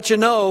You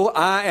know,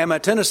 I am a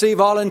Tennessee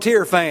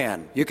Volunteer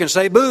fan. You can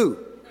say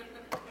boo.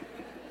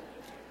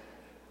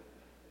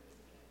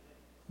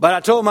 But I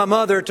told my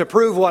mother to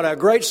prove what a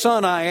great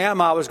son I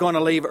am, I was going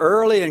to leave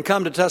early and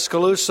come to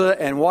Tuscaloosa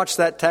and watch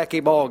that tacky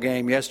ball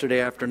game yesterday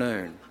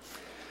afternoon.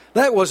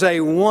 That was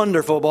a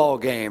wonderful ball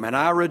game, and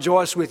I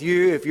rejoice with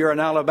you if you're an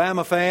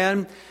Alabama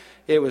fan.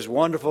 It was a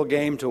wonderful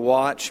game to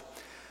watch.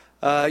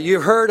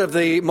 You've heard of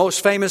the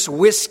most famous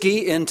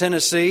whiskey in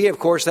Tennessee. Of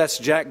course, that's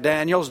Jack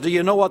Daniels. Do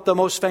you know what the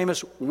most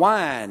famous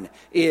wine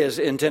is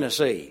in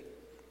Tennessee?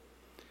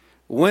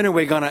 When are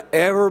we going to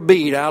ever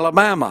beat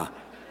Alabama?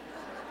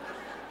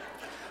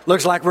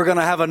 Looks like we're going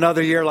to have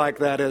another year like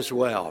that as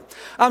well.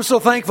 I'm so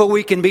thankful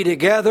we can be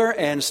together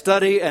and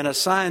study an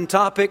assigned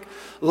topic.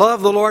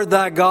 Love the Lord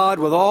thy God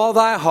with all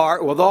thy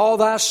heart, with all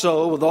thy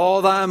soul, with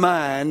all thy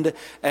mind,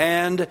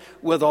 and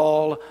with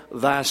all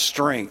thy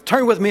strength.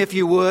 Turn with me, if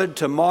you would,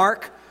 to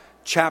Mark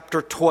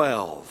chapter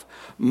 12.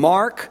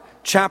 Mark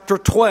chapter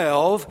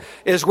 12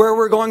 is where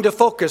we're going to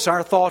focus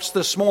our thoughts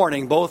this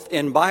morning, both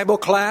in Bible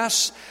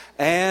class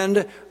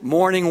and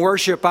morning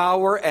worship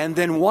hour, and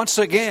then once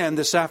again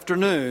this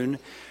afternoon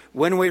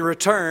when we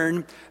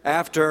return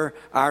after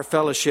our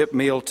fellowship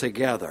meal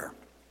together.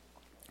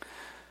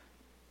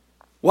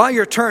 While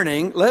you're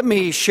turning, let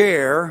me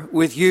share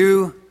with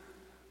you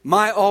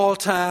my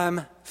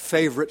all-time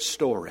favorite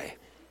story.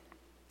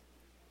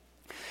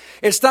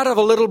 It's that of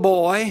a little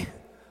boy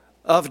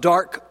of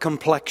dark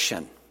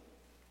complexion.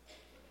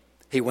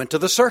 He went to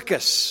the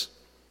circus.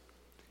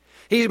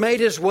 He made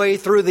his way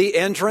through the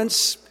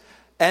entrance,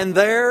 and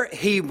there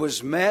he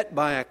was met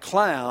by a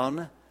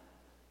clown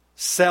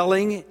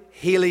selling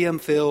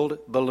helium-filled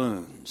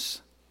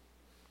balloons.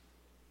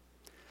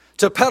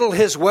 To peddle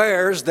his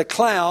wares, the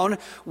clown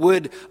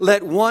would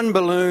let one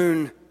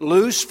balloon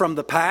loose from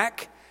the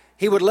pack.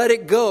 He would let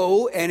it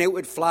go, and it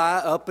would fly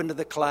up into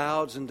the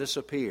clouds and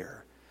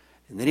disappear.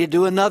 And then he'd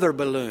do another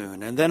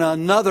balloon, and then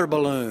another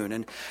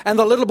balloon. And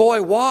the little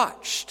boy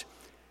watched.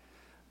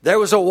 There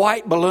was a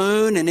white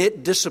balloon, and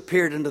it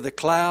disappeared into the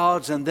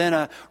clouds, and then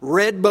a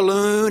red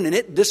balloon, and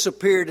it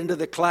disappeared into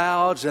the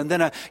clouds, and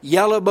then a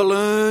yellow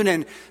balloon.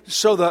 And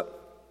so the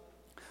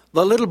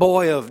little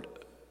boy of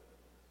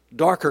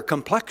darker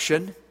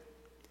complexion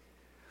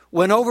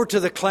went over to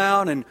the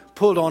clown and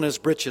pulled on his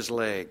breeches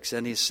legs,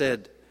 and he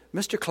said,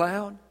 "Mr.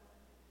 Clown,"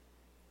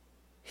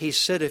 he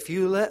said, if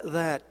you let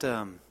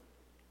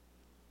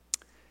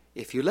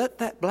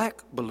that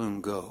black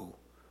balloon go,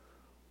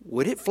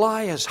 would it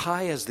fly as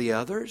high as the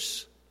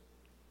others?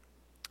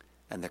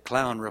 And the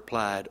clown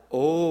replied,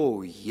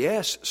 "Oh,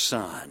 yes,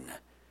 son.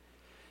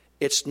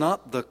 It's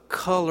not the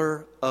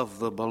color of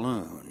the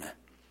balloon.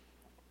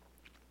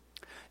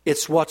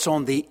 It's what's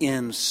on the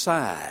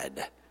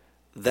inside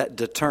that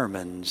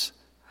determines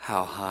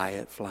how high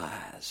it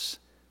flies."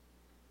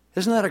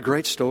 Isn't that a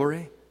great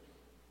story?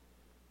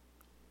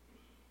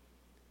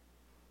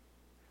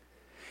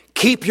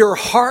 Keep your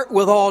heart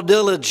with all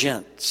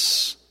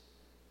diligence.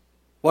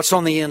 What's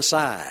on the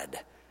inside?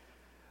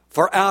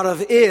 For out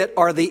of it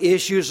are the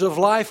issues of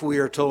life, we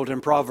are told in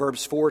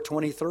Proverbs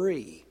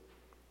 4:23.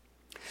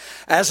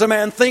 As a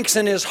man thinks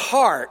in his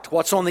heart,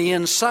 what's on the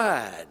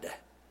inside,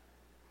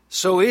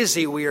 so is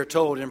he, we are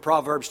told in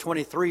Proverbs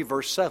 23,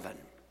 verse 7.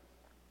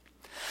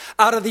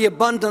 Out of the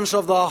abundance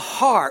of the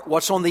heart,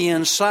 what's on the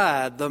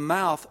inside, the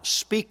mouth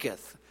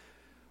speaketh.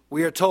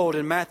 We are told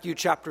in Matthew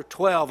chapter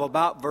 12,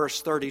 about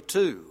verse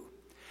 32.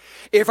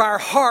 If our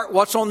heart,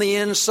 what's on the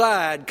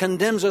inside,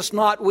 condemns us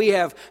not, we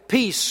have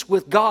peace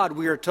with God,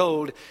 we are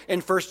told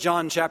in 1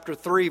 John chapter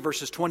 3,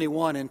 verses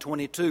 21 and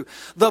 22.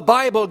 The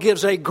Bible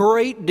gives a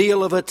great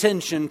deal of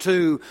attention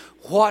to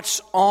what's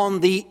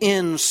on the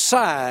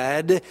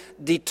inside,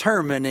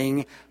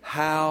 determining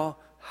how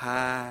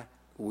high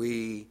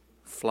we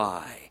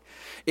fly.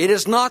 It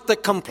is not the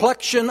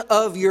complexion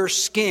of your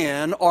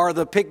skin or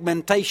the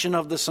pigmentation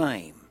of the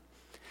same.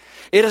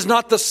 It is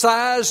not the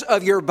size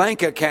of your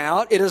bank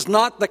account. It is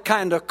not the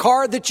kind of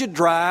car that you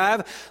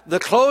drive, the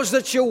clothes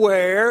that you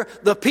wear,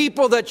 the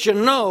people that you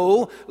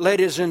know.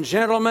 Ladies and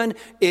gentlemen,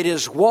 it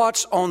is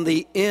what's on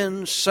the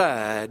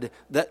inside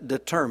that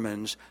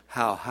determines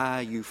how high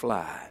you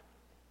fly.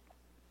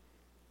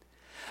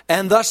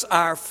 And thus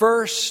our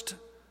first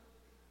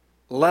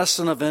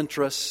lesson of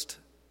interest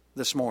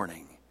this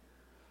morning.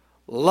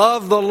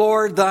 Love the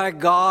Lord thy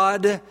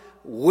God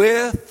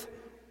with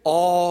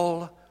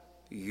all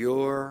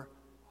your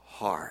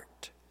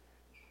heart.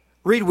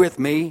 Read with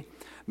me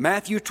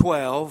Matthew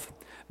 12,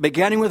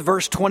 beginning with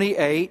verse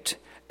 28,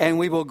 and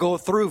we will go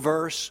through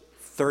verse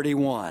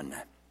 31.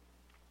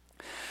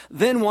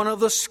 Then one of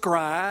the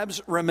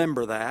scribes,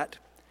 remember that,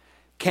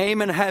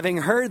 came, and having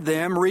heard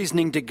them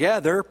reasoning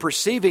together,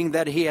 perceiving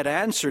that he had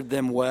answered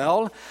them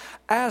well,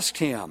 asked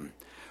him,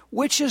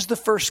 "Which is the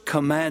first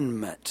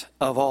commandment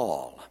of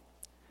all?"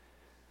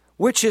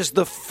 Which is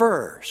the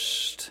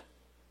first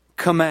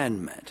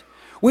commandment?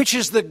 Which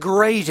is the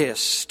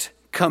greatest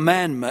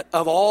commandment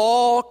of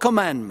all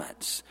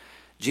commandments?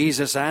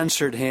 Jesus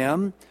answered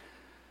him,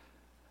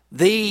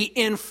 "The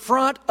in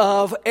front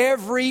of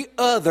every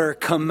other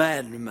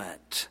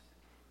commandment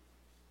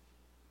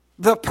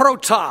The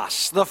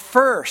protos, the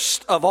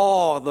first of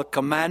all the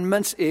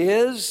commandments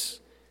is,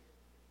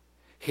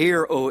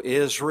 Hear, O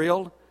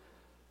Israel,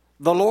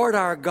 the Lord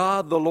our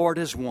God, the Lord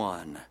is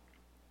one.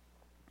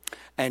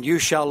 And you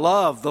shall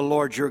love the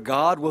Lord your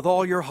God with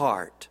all your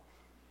heart,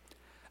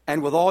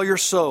 and with all your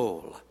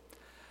soul,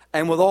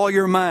 and with all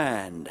your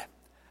mind,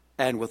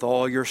 and with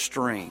all your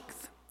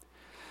strength.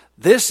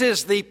 This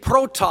is the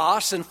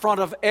protos in front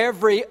of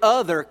every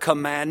other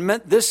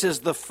commandment. This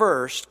is the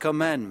first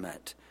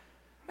commandment.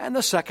 And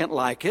the second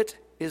like it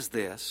is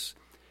this: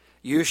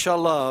 you shall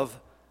love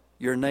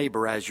your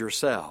neighbor as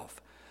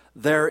yourself.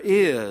 There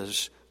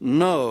is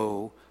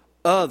no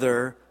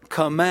other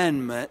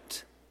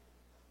commandment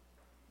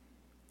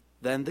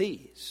than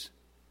these.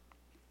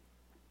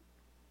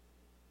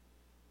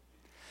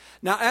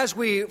 Now, as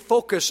we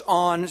focus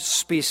on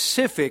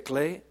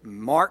specifically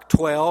Mark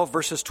 12,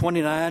 verses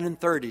 29 and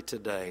 30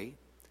 today,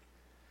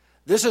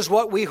 this is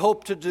what we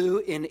hope to do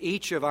in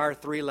each of our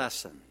 3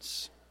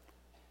 lessons.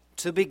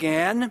 To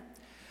begin,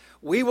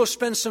 we will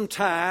spend some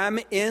time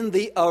in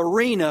the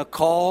arena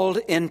called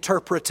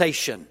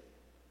interpretation.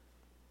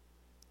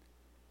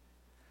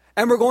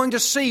 And we're going to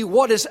see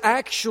what is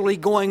actually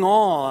going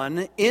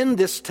on in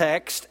this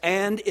text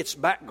and its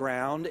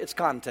background, its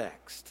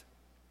context.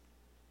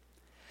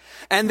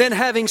 And then,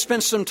 having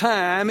spent some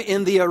time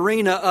in the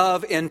arena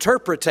of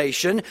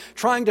interpretation,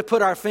 trying to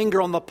put our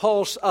finger on the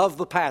pulse of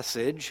the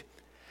passage,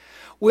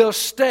 we'll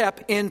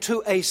step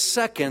into a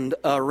second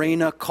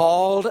arena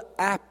called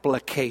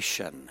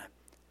application.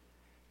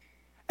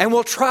 And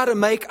we'll try to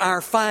make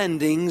our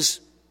findings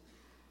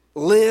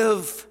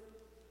live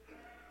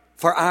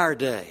for our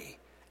day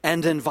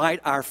and invite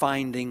our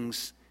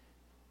findings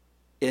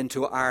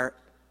into our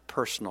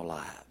personal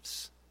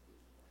lives.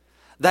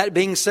 That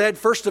being said,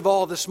 first of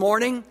all this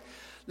morning,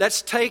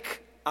 let's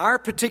take our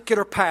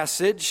particular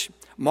passage,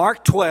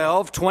 Mark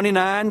 12,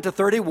 29 to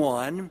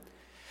 31,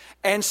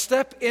 and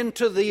step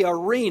into the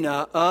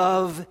arena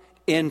of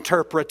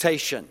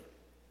interpretation.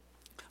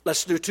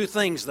 Let's do 2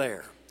 things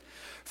there.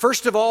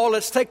 First of all,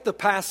 let's take the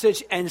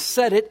passage and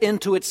set it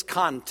into its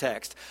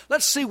context.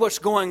 Let's see what's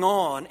going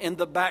on in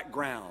the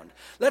background.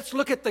 Let's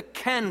look at the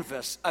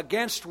canvas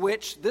against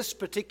which this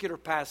particular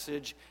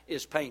passage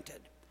is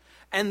painted.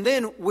 And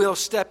then we'll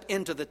step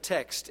into the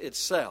text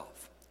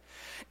itself.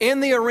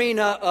 In the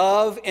arena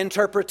of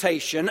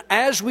interpretation,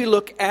 as we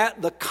look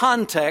at the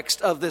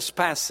context of this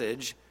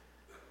passage,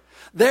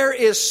 there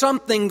is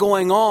something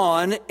going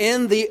on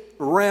in the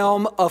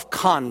realm of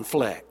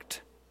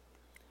conflict.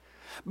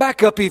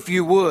 Back up, if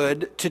you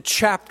would, to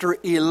chapter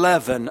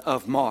 11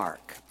 of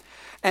Mark,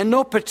 and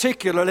note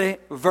particularly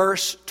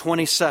verse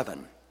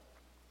 27.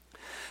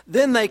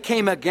 Then they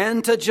came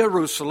again to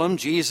Jerusalem,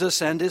 Jesus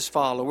and his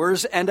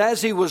followers, and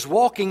as he was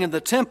walking in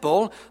the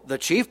temple, the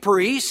chief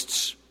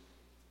priests,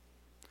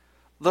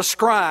 the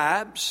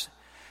scribes,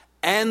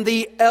 and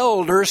the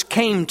elders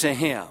came to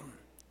him.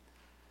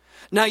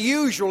 Now,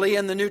 usually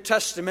in the New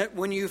Testament,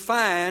 when you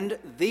find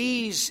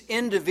these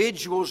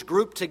individuals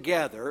grouped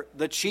together,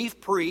 the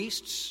chief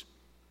priests,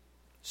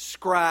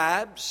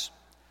 scribes,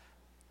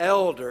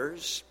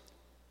 elders,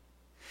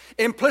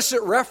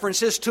 implicit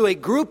references to a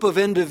group of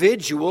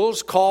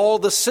individuals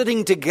called the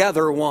sitting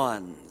together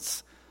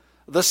ones,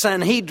 the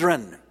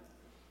Sanhedrin.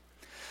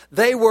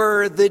 They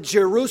were the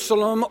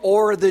Jerusalem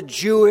or the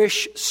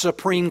Jewish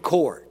Supreme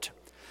Court.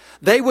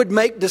 They would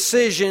make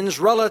decisions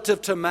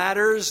relative to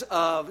matters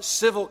of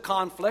civil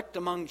conflict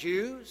among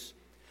Jews,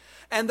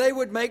 and they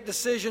would make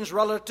decisions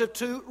relative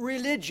to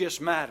religious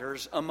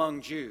matters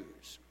among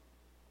Jews.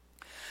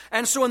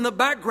 And so in the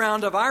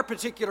background of our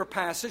particular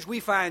passage, we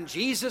find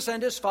Jesus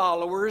and his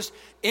followers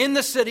in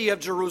the city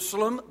of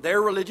Jerusalem,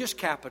 their religious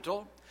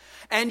capital,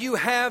 and you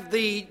have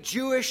the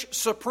Jewish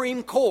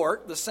Supreme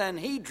Court, the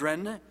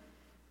Sanhedrin,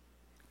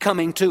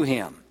 coming to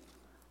him.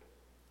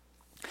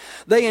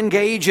 They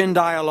engage in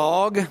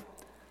dialogue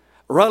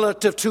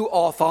relative to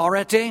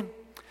authority.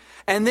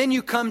 And then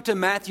you come to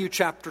Matthew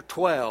chapter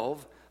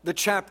 12, the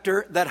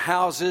chapter that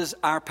houses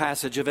our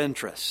passage of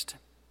interest.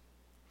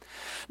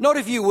 Note,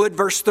 if you would,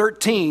 verse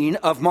 13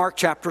 of Mark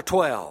chapter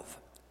 12.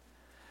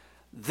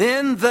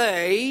 Then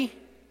they,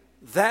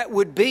 that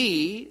would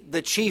be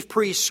the chief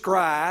priests,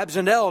 scribes,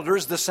 and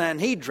elders, the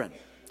Sanhedrin.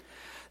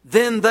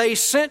 Then they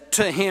sent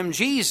to him,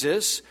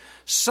 Jesus,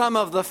 some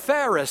of the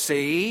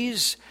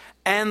Pharisees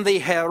and the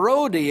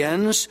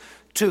Herodians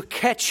to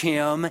catch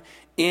him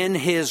in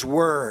his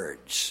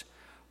words.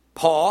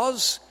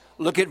 Pause.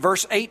 Look at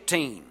verse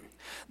 18.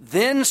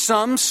 Then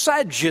some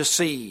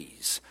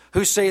Sadducees,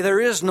 who say there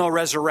is no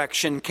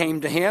resurrection,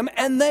 came to him,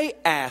 and they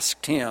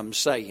asked him,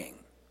 saying.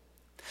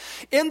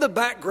 In the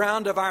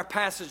background of our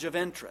passage of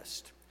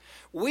interest,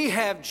 we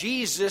have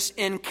Jesus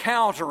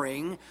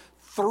encountering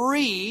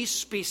 3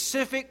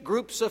 specific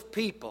groups of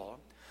people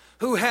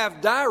who have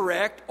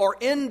direct or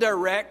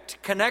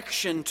indirect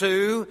connection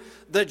to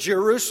the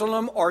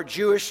Jerusalem or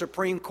Jewish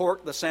Supreme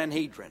Court, the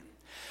Sanhedrin.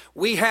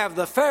 We have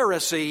the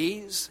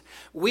Pharisees,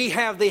 we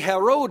have the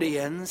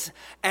Herodians,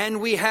 and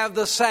we have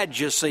the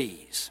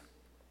Sadducees.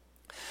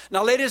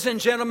 Now, ladies and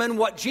gentlemen,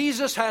 what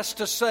Jesus has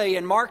to say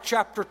in Mark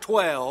chapter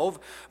 12,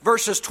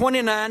 verses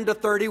 29 to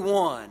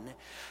 31,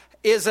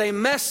 is a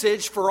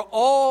message for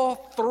all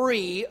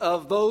three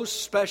of those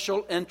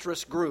special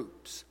interest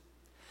groups.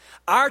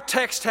 Our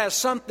text has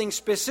something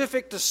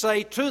specific to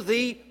say to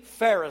the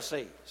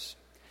Pharisees.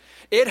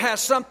 It has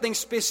something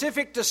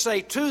specific to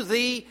say to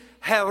the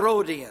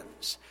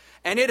Herodians.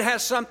 And it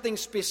has something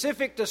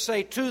specific to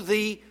say to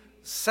the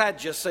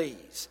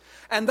Sadducees.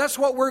 And that's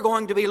what we're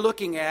going to be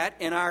looking at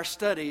in our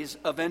studies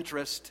of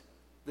interest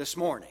this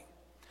morning.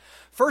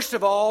 First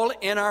of all,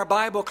 in our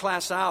Bible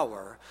class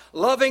hour,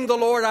 loving the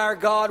Lord our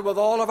God with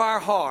all of our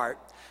heart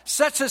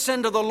sets us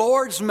into the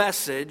Lord's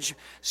message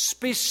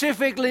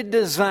specifically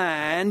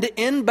designed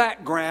in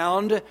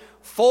background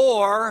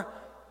for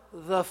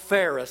the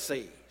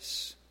Pharisees.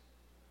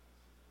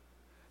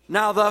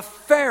 Now, the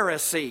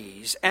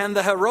Pharisees and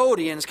the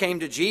Herodians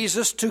came to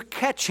Jesus to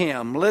catch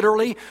him,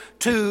 literally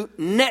to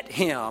net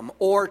him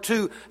or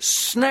to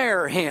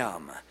snare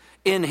him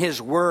in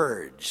his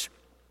words.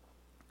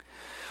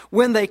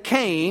 When they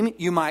came,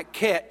 you might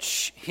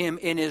catch him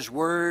in his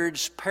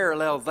words,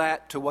 parallel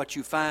that to what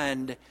you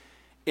find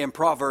in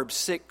Proverbs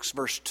 6,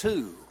 verse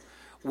 2,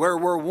 where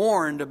we're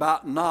warned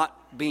about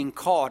not being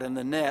caught in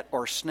the net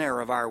or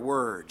snare of our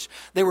words.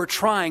 They were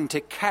trying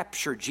to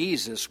capture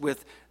Jesus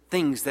with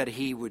things that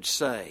he would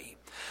say.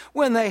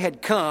 When they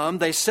had come,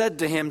 they said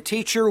to him,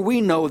 "Teacher, we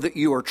know that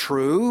you are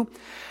true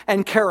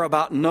and care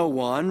about no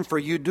one, for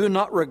you do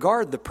not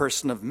regard the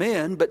person of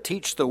men, but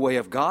teach the way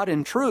of God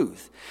in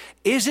truth.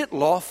 Is it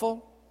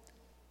lawful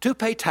to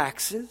pay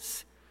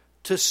taxes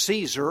to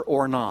Caesar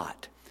or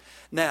not?"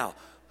 Now,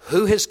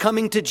 who is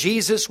coming to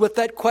Jesus with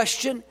that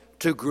question?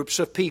 Two groups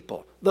of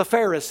people, the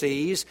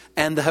Pharisees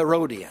and the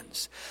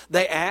Herodians.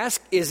 They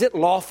ask, is it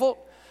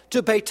lawful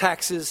to pay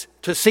taxes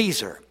to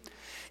Caesar?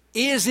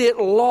 Is it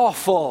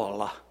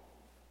lawful?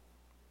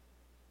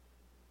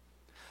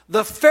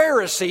 The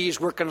Pharisees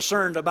were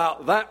concerned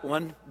about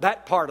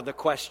that part of the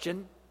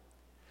question.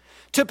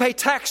 To pay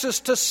taxes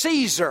to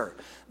Caesar.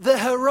 The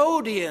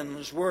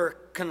Herodians were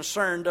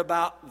concerned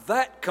about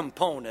that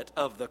component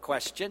of the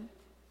question.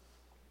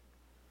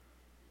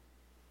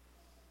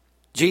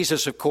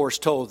 Jesus, of course,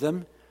 told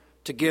them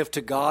to give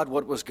to God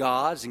what was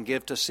God's and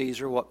give to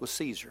Caesar what was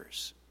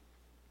Caesar's.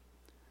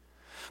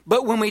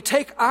 But when we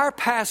take our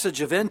passage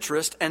of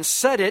interest and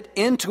set it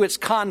into its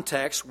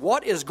context,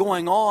 what is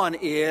going on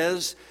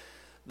is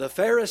the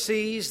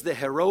Pharisees, the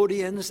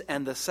Herodians,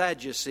 and the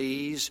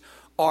Sadducees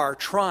are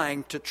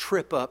trying to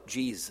trip up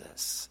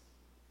Jesus.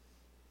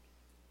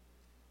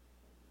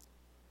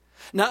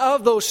 Now,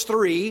 of those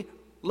three,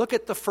 look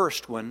at the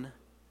first one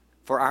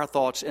for our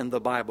thoughts in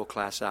the Bible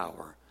class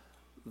hour,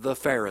 the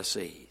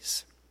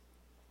Pharisees.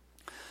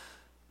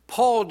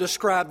 Paul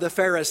described the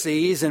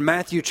Pharisees in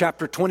Matthew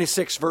chapter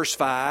 26, verse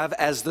 5,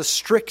 as the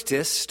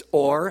strictest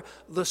or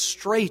the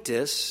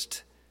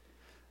straightest,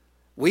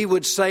 we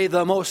would say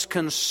the most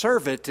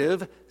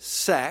conservative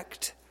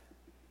sect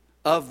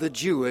of the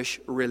Jewish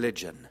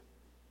religion.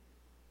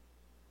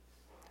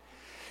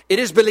 It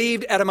is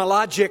believed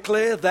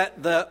etymologically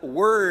that the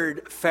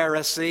word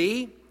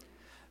Pharisee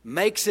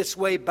makes its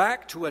way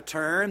back to a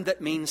term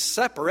that means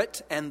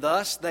separate, and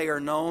thus they are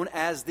known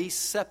as the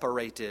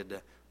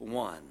separated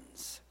ones.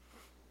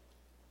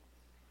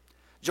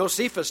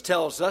 Josephus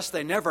tells us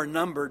they never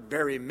numbered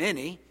very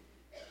many.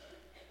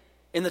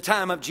 In the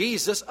time of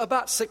Jesus,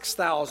 about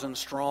 6,000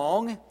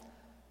 strong.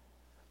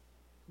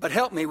 But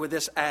help me with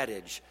this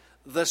adage.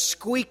 The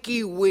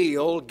squeaky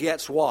wheel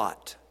gets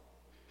what?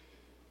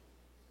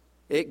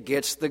 It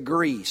gets the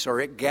grease, or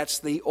it gets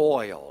the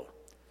oil.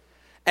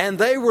 And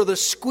they were the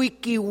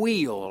squeaky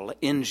wheel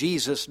in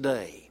Jesus'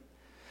 day.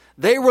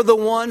 They were the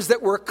ones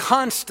that were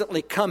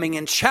constantly coming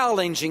and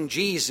challenging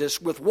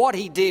Jesus with what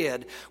he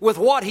did, with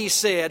what he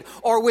said,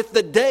 or with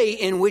the day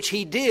in which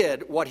he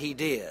did what he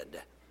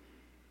did.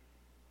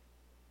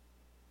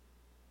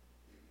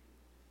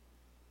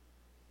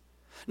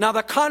 Now,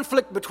 the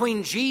conflict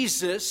between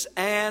Jesus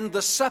and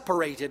the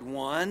separated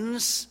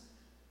ones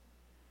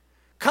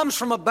comes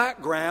from a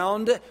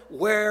background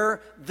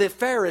where the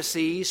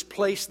Pharisees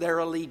placed their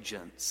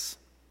allegiance.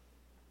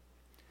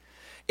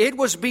 It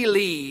was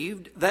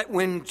believed that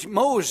when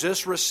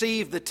Moses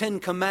received the 10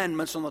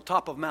 Commandments on the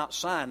top of Mount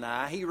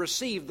Sinai, he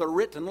received the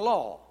written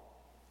law.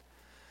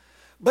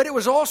 But it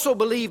was also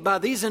believed by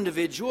these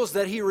individuals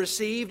that he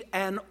received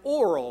an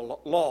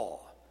oral law,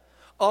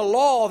 a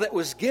law that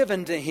was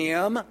given to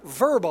him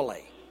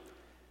verbally.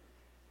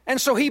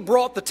 And so he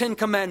brought the 10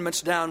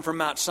 Commandments down from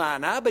Mount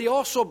Sinai, but he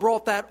also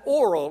brought that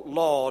oral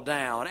law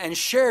down and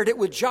shared it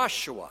with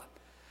Joshua.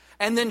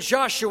 And then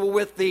Joshua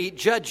with the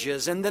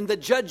judges, and then the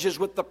judges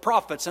with the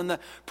prophets, and the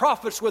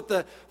prophets with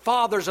the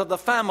fathers of the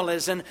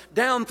families, and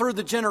down through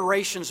the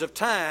generations of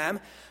time,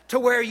 to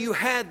where you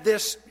had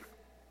this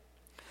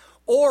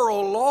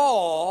oral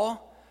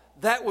law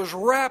that was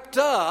wrapped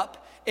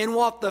up in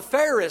what the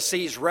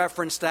Pharisees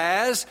referenced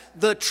as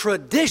the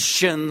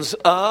traditions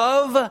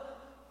of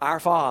our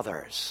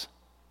fathers.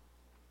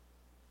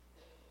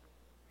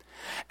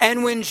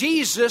 And when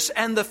Jesus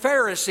and the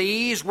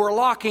Pharisees were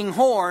locking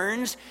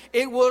horns,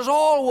 it was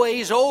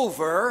always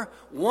over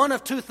one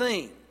of two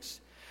things.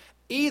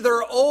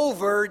 Either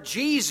over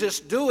Jesus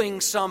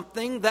doing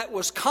something that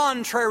was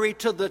contrary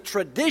to the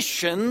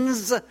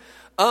traditions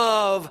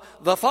of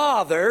the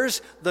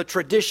fathers, the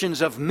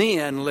traditions of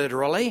men,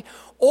 literally,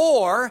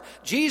 or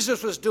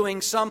Jesus was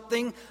doing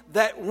something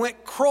that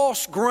went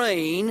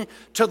cross-grain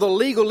to the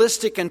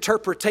legalistic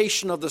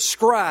interpretation of the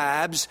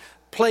scribes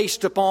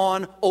placed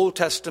upon Old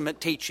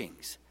Testament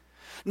teachings.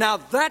 Now,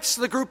 that's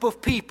the group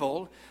of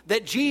people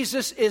that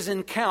Jesus is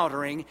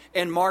encountering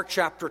in Mark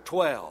chapter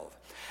 12.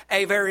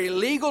 A very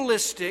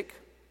legalistic,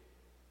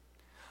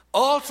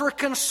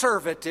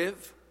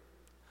 ultra-conservative,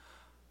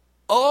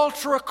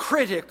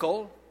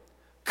 ultra-critical,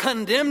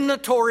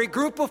 condemnatory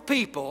group of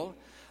people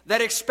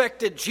that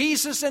expected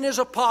Jesus and his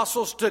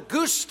apostles to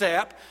goose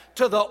step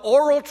to the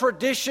oral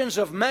traditions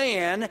of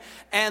man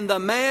and the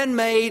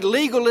man-made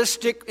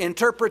legalistic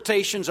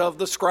interpretations of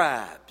the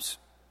scribes.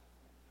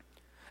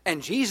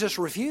 And Jesus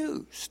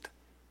refused.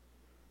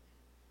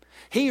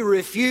 He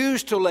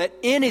refused to let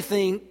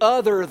anything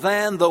other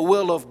than the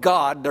will of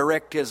God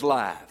direct his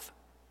life.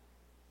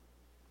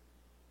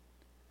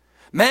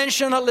 Man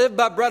shall not live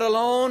by bread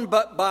alone,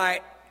 but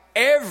by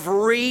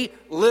every,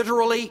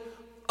 literally,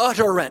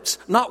 utterance,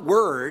 not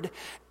word,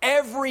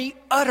 every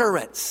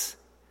utterance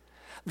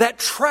that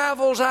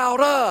travels out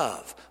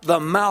of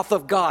the mouth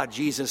of God,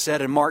 Jesus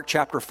said in Mark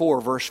chapter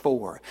 4, verse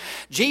 4.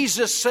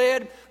 Jesus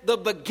said, the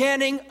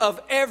beginning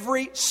of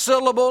every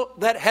syllable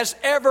that has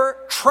ever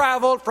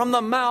traveled from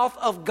the mouth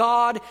of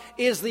God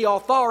is the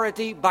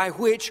authority by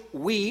which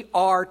we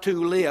are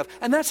to live.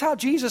 And that's how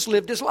Jesus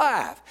lived his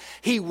life.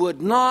 He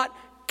would not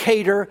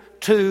cater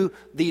to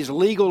these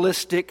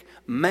legalistic,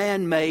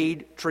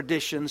 man-made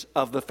traditions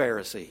of the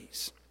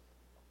Pharisees.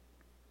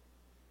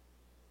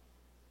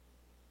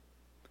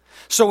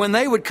 So when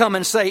they would come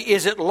and say,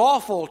 is it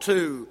lawful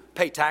to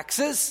pay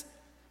taxes?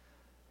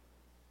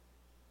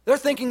 They're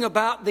thinking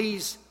about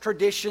these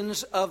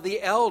traditions of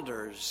the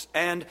elders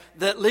and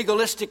the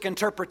legalistic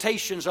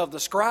interpretations of the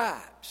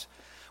scribes.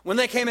 When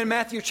they came in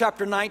Matthew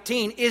chapter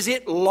 19, is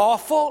it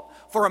lawful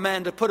for a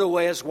man to put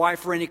away his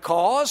wife for any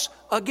cause?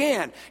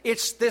 Again,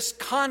 it's this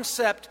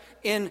concept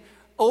in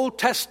Old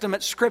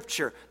Testament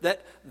Scripture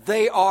that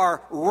they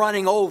are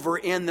running over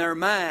in their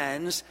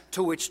minds,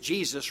 to which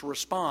Jesus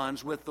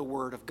responds with the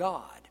Word of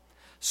God.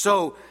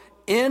 So,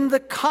 in the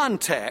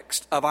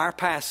context of our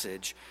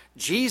passage,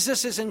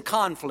 Jesus is in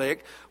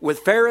conflict with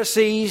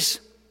Pharisees,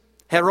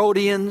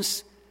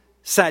 Herodians,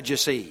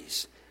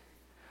 Sadducees.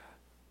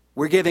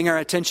 We're giving our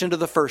attention to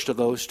the first of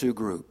those two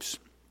groups.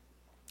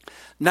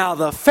 Now,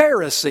 the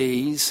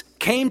Pharisees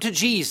came to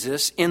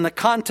Jesus in the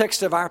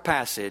context of our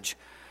passage,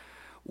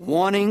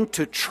 wanting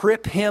to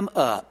trip him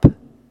up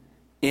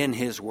in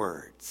his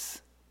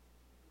words,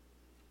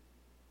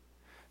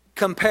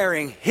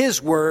 comparing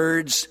his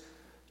words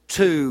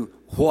to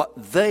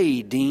what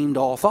they deemed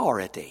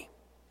authority.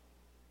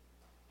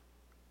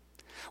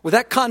 With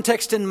that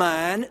context in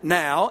mind,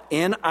 now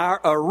in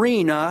our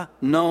arena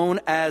known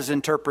as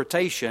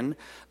interpretation,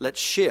 let's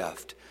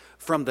shift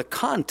from the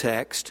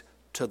context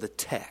to the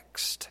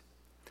text.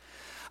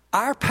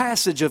 Our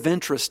passage of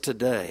interest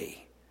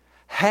today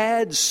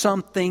had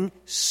something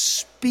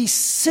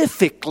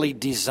specifically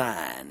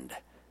designed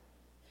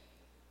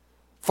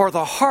for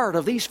the heart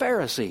of these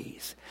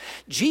Pharisees.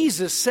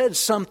 Jesus said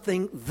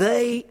something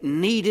they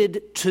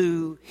needed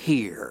to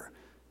hear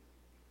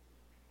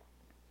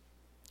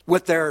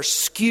with their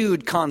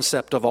skewed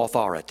concept of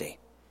authority.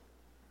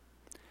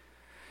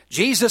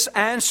 Jesus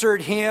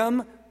answered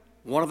him,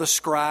 one of the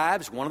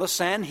scribes, one of the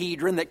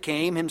Sanhedrin that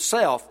came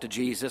himself to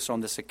Jesus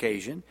on this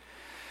occasion.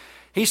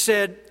 He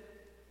said,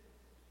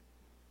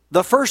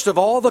 the first of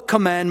all the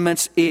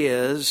commandments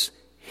is,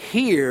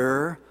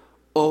 hear,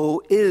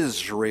 O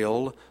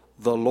Israel,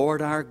 the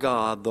Lord our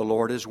God, the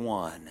Lord is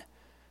one.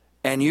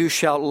 And you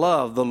shall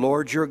love the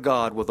Lord your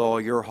God with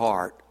all your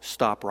heart.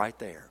 Stop right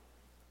there.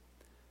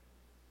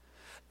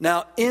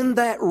 Now, in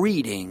that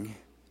reading,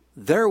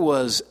 there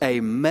was a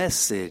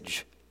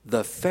message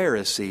the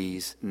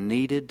Pharisees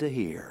needed to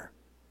hear.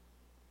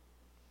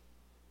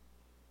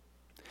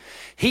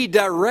 He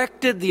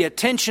directed the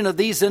attention of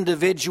these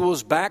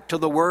individuals back to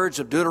the words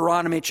of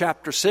Deuteronomy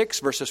chapter 6,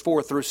 verses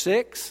 4 through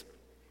 6.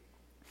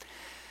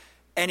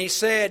 And he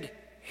said,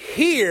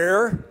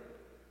 hear,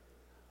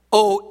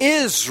 O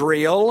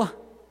Israel,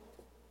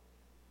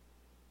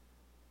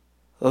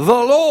 the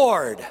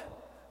Lord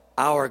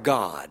our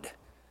God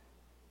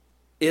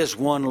is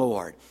one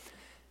Lord.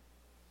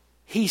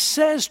 He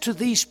says to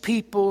these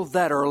people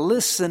that are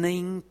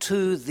listening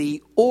to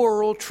the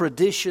oral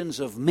traditions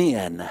of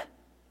men,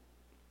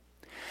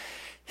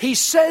 he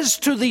says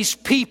to these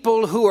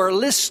people who are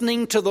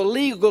listening to the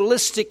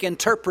legalistic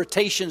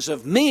interpretations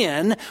of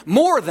men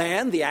more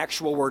than the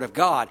actual Word of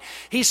God,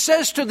 he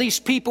says to these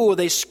people with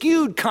a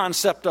skewed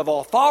concept of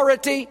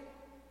authority,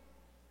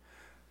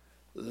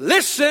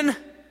 listen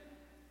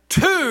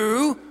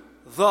to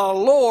the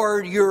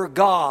Lord your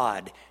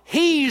God.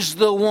 He's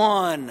the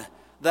one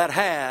that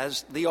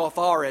has the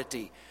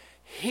authority.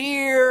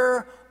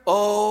 Hear,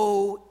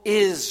 O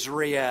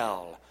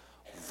Israel,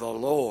 the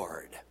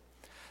Lord.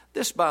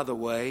 This, by the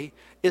way,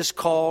 is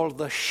called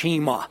the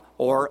Shema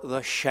or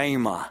the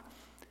Shema,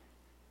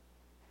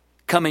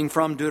 coming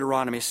from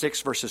Deuteronomy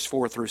 6, verses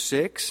 4 through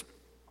 6.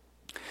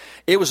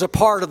 It was a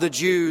part of the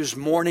Jews'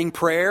 morning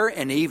prayer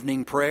and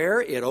evening prayer.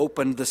 It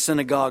opened the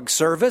synagogue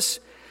service.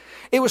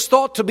 It was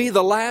thought to be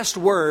the last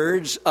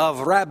words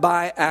of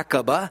Rabbi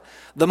Akiba,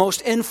 the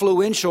most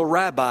influential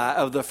rabbi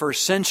of the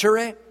first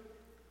century,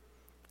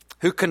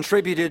 who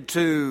contributed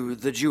to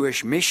the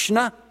Jewish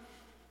Mishnah,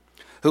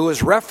 who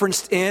was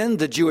referenced in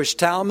the Jewish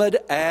Talmud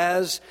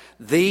as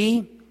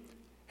the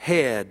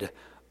head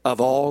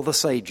of all the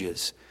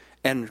sages.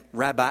 And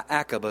Rabbi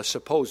Akiba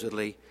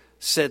supposedly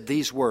said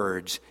these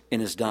words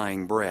in his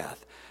dying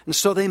breath. And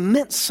so they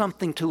meant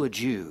something to a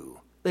Jew.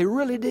 They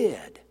really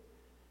did.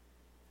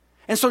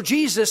 And so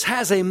Jesus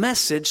has a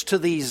message to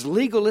these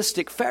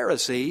legalistic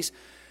Pharisees.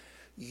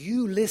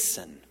 You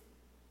listen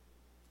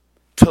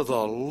to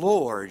the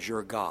Lord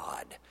your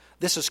God.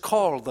 This is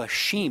called the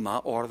Shema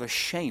or the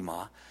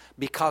Shema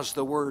because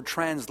the word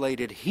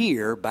translated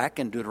here back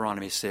in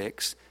Deuteronomy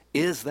 6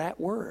 is that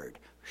word,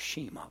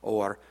 Shema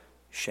or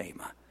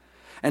Shema.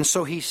 And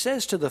so he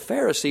says to the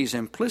Pharisees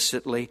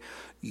implicitly,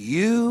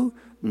 you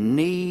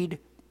need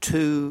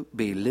to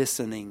be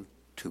listening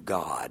to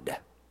God.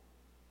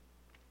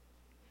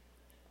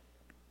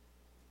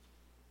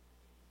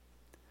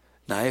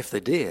 Now, if they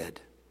did,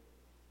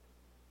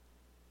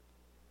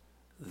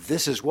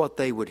 this is what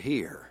they would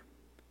hear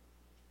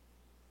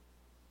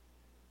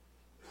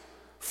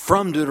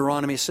from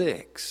Deuteronomy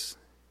 6.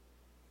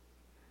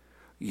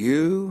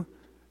 You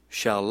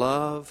shall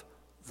love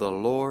the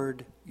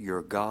Lord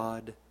your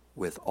God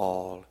with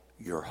all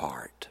your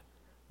heart.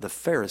 The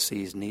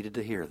Pharisees needed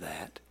to hear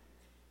that.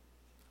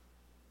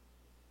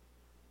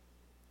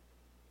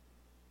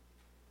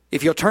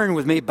 If you'll turn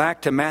with me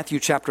back to Matthew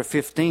chapter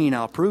 15,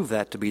 I'll prove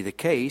that to be the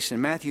case. In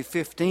Matthew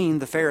 15,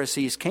 the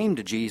Pharisees came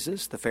to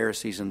Jesus, the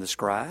Pharisees and the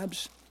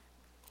scribes.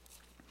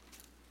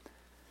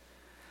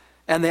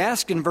 And they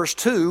ask in verse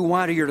 2,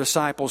 why do your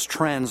disciples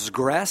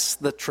transgress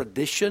the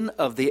tradition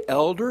of the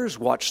elders?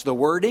 Watch the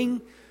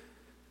wording.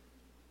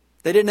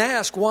 They didn't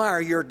ask, why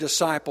are your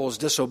disciples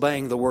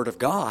disobeying the word of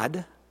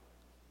God?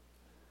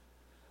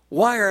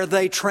 Why are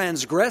they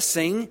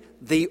transgressing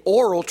the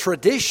oral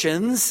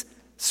traditions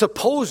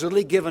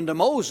supposedly given to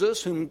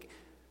Moses,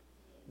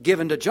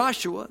 given to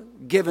Joshua,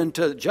 given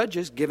to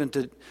judges, given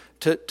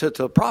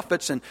to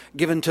prophets, and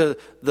given to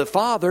the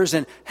fathers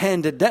and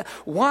handed down?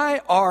 Why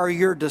are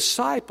your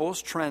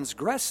disciples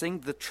transgressing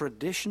the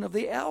tradition of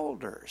the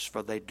elders?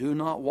 For they do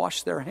not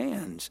wash their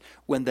hands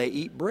when they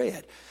eat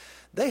bread.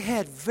 They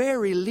had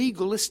very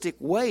legalistic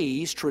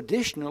ways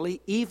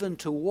traditionally even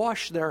to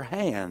wash their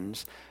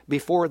hands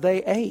before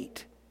they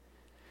ate.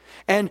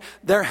 And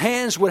their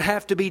hands would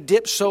have to be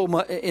dipped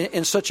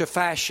in such a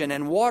fashion,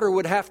 and water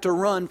would have to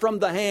run from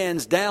the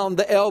hands down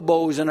the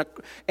elbows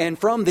and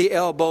from the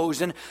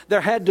elbows. And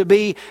there had to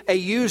be a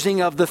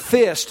using of the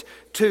fist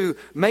to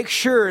make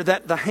sure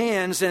that the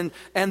hands and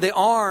the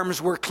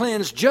arms were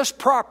cleansed just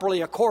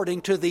properly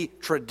according to the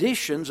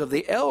traditions of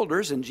the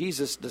elders, and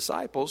Jesus'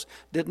 disciples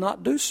did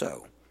not do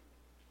so.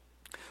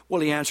 Well,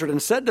 he answered and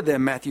said to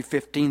them, Matthew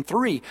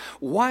 15:3,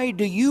 why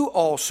do you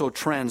also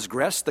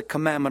transgress the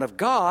commandment of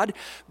God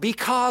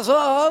because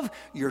of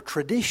your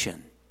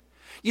tradition?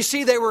 You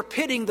see, they were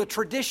pitting the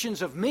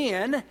traditions of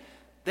men.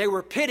 They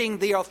were pitting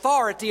the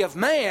authority of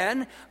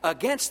man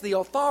against the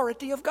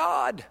authority of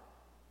God.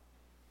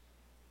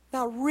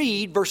 Now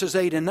read verses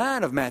 8 and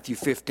 9 of Matthew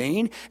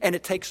 15, and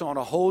it takes on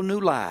a whole new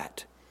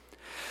light.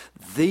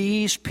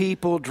 These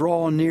people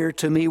draw near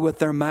to me with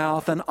their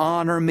mouth and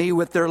honor me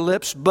with their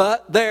lips,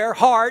 but their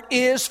heart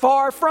is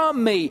far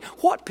from me.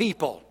 What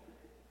people?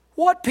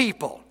 What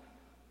people?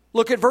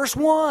 Look at verse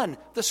 1,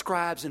 the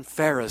scribes and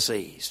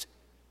Pharisees.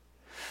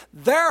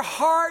 Their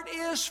heart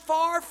is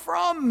far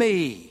from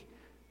me.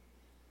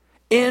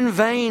 In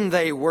vain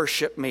they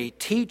worship me,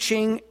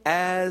 teaching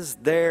as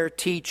their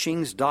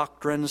teachings,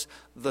 doctrines,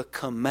 the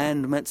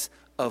commandments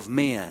of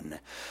men.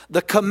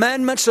 The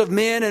commandments of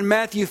men in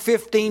Matthew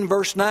 15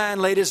 verse 9,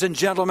 ladies and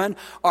gentlemen,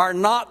 are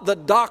not the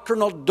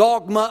doctrinal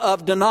dogma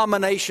of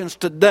denominations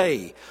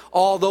today,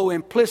 although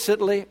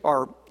implicitly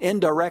or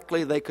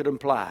indirectly they could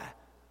apply.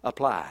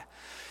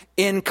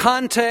 In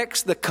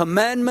context, the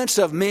commandments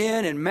of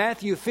men in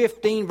Matthew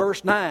 15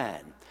 verse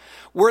 9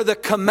 were the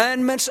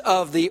commandments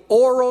of the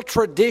oral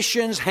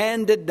traditions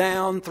handed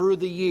down through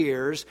the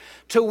years,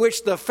 to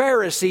which the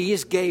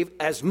Pharisees gave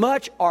as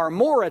much or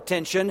more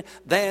attention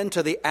than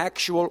to the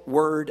actual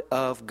Word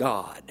of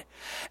God.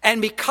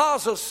 And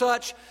because of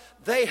such,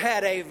 they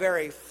had a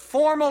very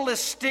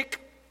formalistic,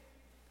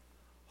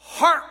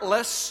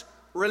 heartless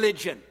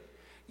religion.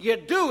 You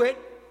do it,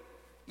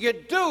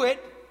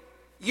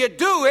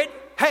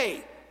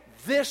 hey,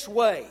 this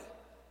way.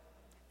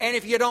 And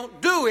if you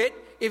don't do it,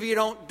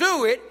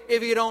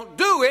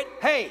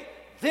 hey,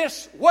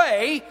 this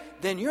way,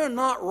 then you're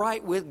not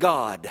right with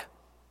God.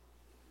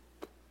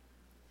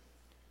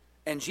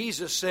 And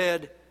Jesus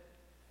said,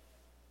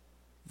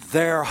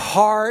 their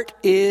heart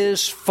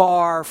is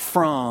far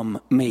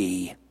from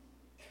me.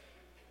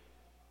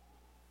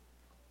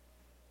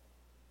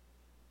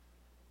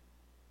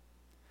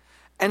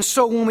 And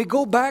so when we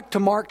go back to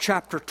Mark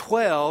chapter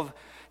 12,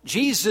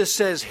 Jesus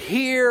says,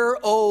 "Hear,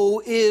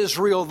 O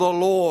Israel, the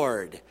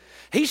Lord."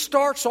 He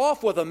starts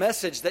off with a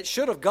message that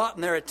should have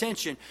gotten their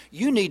attention.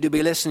 You need to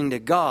be listening to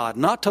God,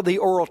 not to the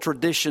oral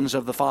traditions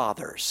of the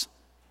fathers.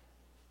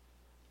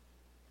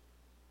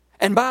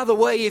 And by the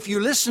way, if you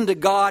listen to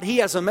God, He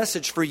has a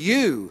message for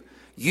you,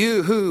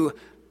 you who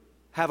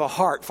have a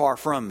heart far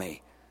from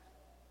me.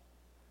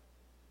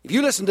 If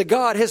you listen to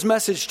God, His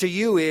message to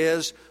you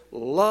is,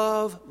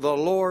 love the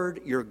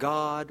Lord your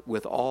God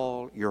with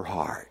all your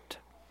heart.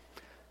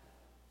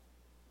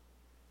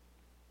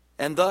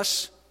 And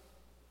thus,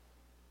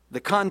 the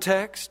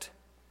context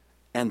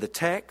and the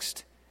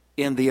text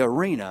in the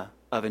arena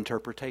of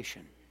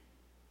interpretation.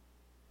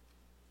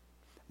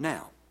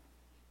 Now,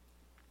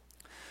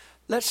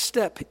 let's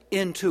step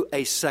into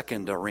a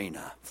second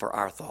arena for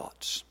our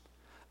thoughts.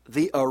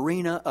 The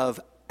arena of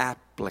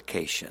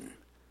application.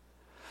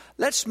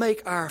 Let's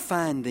make our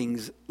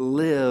findings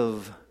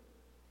live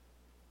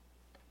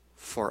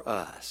for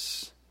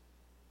us.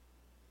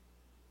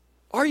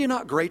 Are you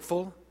not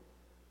grateful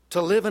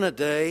to live in a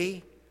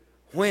day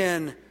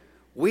when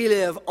we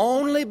live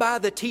only by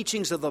the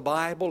teachings of the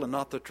Bible and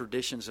not the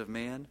traditions of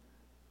men?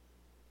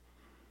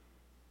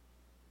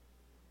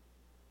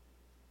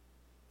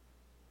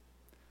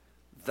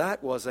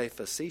 That was a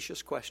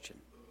facetious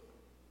question.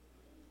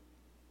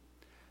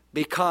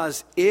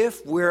 Because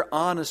if we're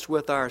honest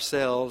with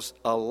ourselves,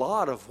 a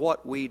lot of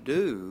what we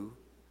do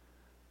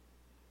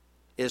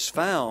is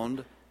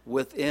found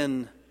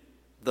within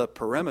the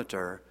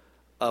perimeter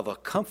of a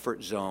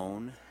comfort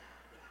zone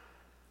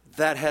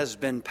that has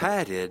been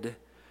padded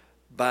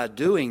by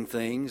doing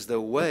things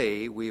the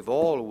way we've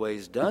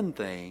always done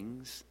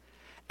things.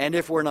 And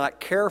if we're not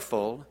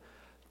careful,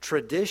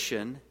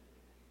 tradition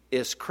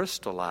is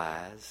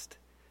crystallized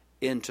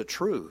into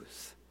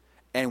truth.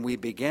 And we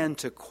begin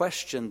to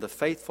question the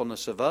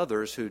faithfulness of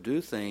others who do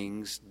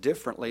things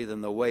differently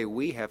than the way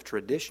we have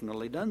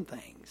traditionally done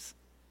things.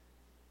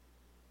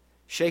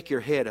 Shake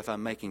your head if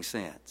I'm making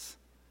sense.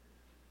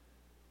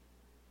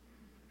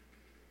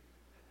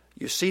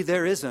 You see,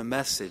 there is a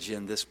message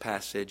in this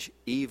passage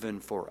even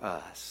for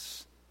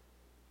us.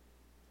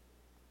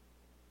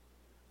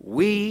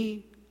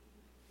 We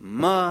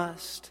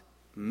must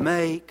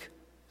make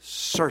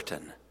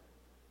certain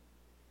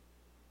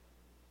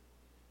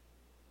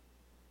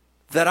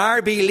that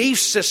our belief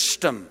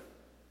system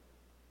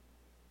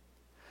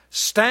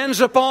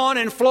stands upon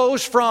and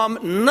flows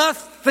from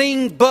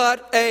nothing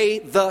but a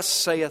 "thus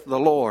saith the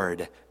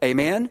Lord."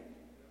 Amen?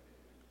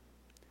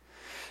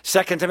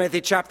 2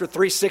 Timothy chapter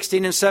 3,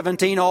 16 and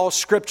 17, all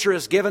Scripture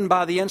is given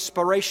by the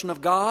inspiration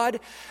of God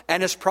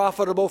and is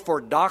profitable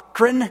for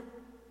doctrine,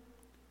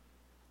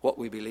 what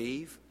we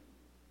believe,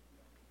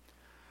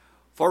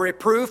 for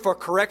reproof, for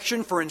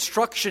correction, for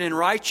instruction in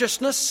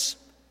righteousness,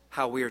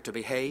 how we are to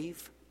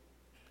behave,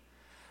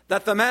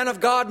 that the man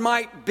of God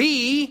might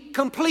be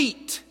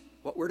complete,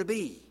 what we're to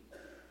be,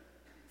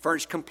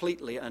 furnished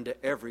completely unto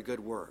every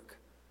good work.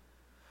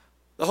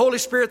 The Holy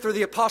Spirit through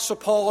the Apostle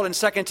Paul in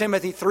 2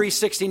 Timothy 3,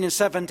 16 and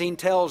 17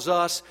 tells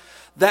us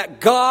that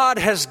God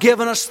has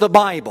given us the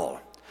Bible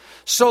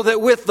so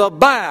that with the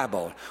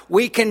Bible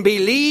we can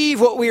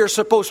believe what we are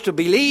supposed to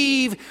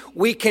believe,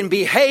 we can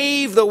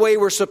behave the way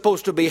we're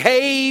supposed to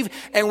behave,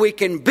 and we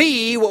can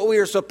be what we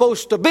are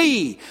supposed to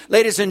be.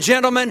 Ladies and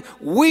gentlemen,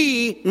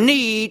 we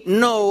need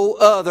no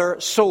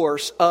other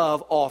source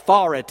of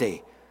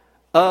authority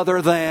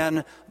other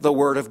than the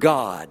Word of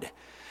God.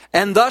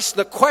 And thus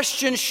the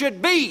question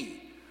should be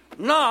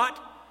not,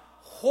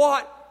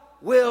 what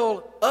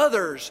will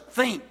others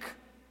think?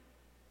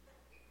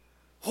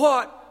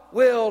 What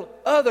will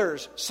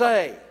others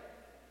say?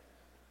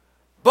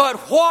 But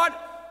what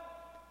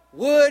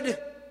would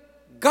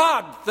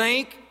God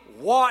think?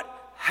 What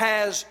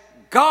has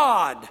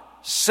God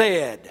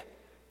said?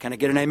 Can I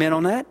get an amen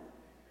on that?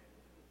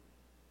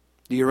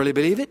 Do you really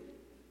believe it?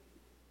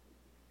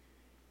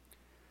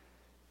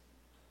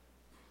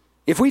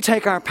 If we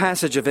take our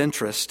passage of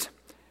interest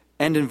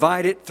and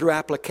invite it through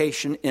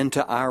application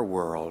into our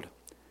world,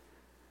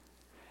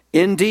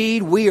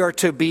 indeed we are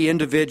to be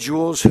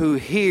individuals who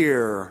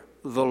hear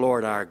the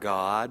Lord our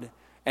God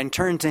and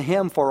turn to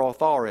Him for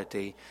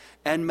authority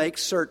and make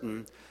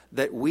certain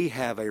that we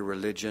have a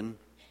religion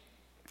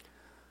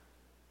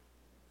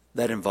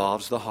that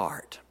involves the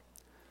heart.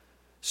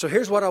 So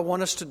here's what I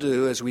want us to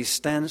do as we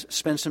spend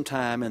some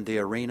time in the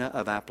arena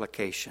of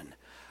application.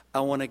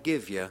 I want to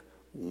give you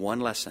one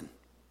lesson.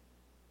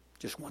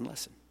 Just one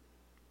lesson.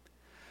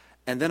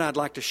 And then I'd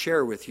like to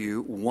share with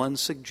you one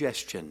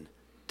suggestion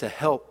to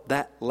help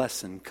that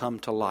lesson come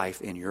to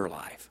life in your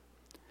life.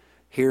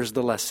 Here's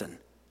the lesson.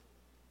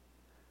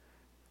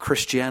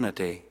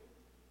 Christianity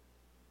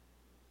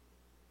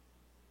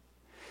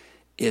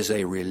is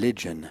a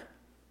religion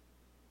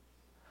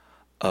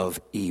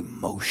of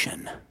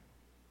emotion.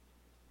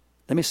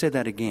 Let me say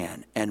that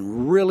again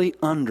and really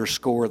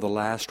underscore the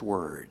last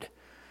word.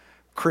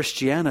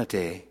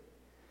 Christianity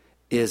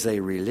is a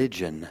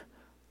religion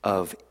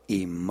of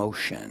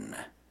emotion.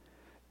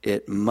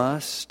 It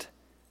must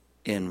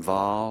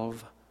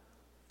involve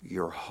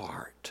your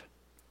heart.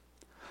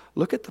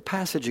 Look at the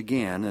passage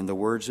again in the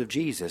words of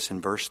Jesus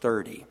in verse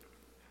 30.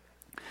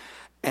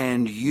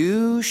 And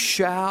you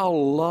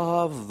shall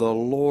love the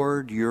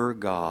Lord your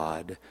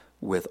God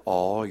with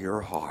all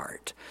your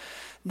heart.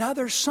 Now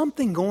there's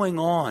something going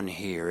on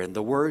here in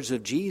the words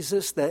of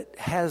Jesus that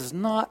has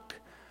not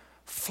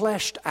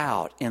fleshed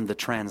out in the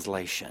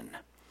translation.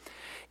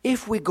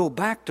 If we go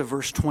back to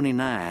verse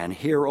 29,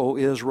 hear, O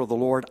Israel, the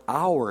Lord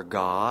our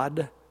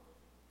God,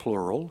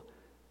 plural,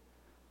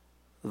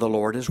 the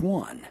Lord is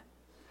one.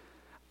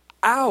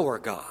 Our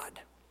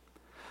God.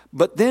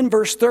 But then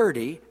verse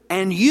 30,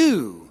 and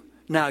you.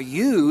 Now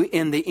you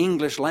in the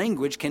English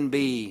language can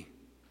be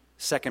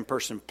second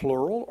person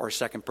plural or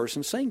second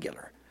person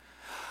singular.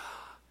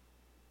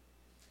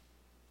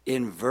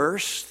 In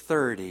verse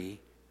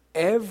 30,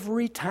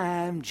 every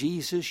time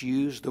Jesus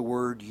used the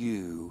word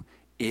you,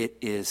 it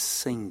is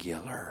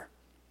singular.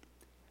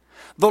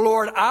 The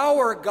Lord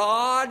our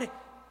God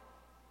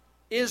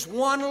is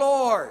one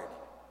Lord.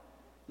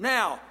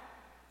 Now,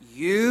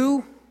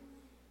 you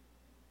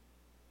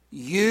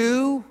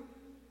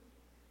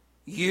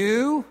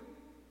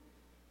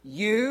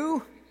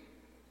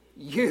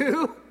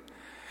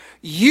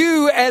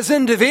as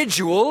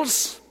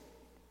individuals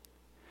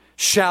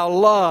shall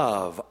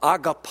love,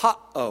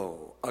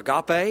 agapao,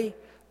 agape,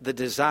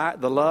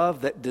 the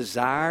love that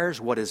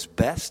desires what is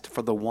best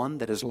for the one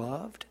that is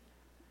loved.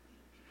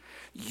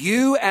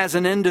 You as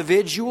an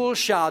individual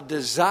shall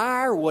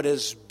desire what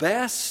is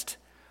best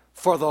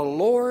for the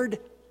Lord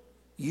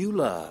you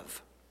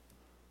love.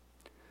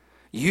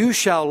 You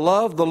shall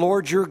love the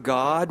Lord your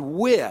God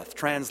with,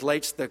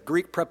 translates the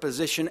Greek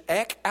preposition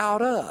ek,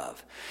 out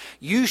of.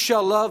 You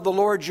shall love the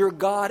Lord your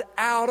God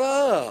out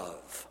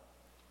of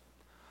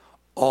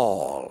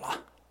all.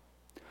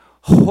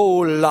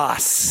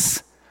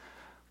 Holos,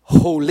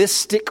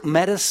 holistic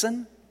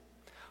medicine.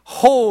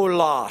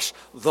 Holos,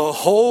 the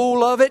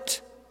whole of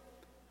it,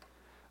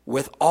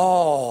 with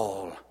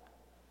all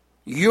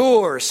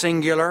your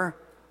singular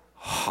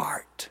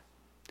heart.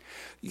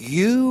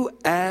 You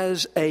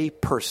as a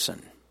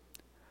person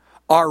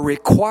are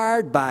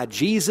required by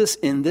Jesus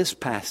in this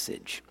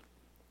passage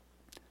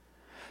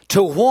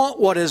to want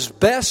what is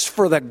best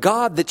for the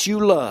God that you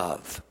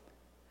love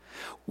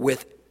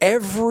with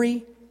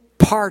every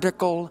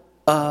particle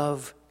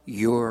of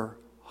your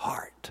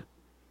heart.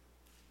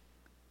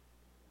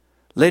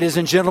 Ladies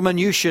and gentlemen,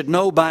 you should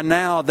know by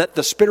now that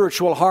the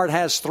spiritual heart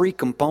has three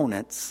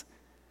components.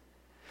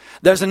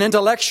 There's an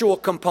intellectual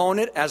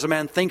component. As a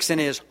man thinks in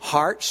his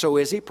heart, so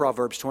is he.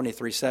 Proverbs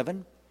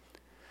 23:7.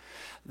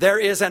 There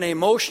is an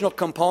emotional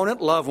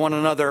component. Love one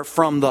another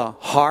from the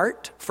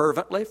heart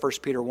fervently.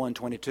 1 Peter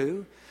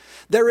 1:22.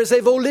 There is a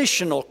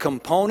volitional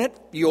component.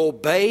 You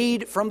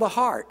obeyed from the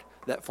heart.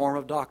 That form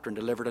of doctrine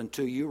delivered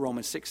unto you.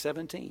 Romans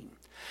 6:17.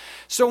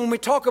 So when we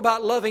talk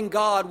about loving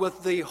God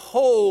with the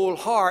whole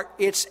heart,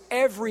 it's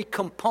every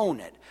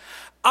component.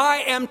 I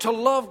am to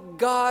love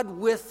God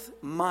with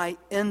my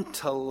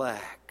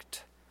intellect.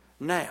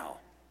 Now,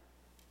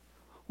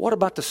 what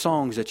about the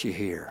songs that you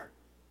hear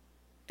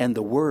and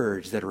the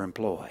words that are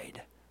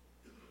employed?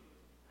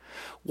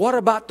 What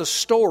about the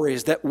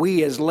stories that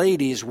we as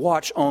ladies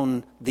watch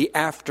on the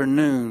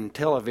afternoon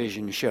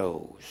television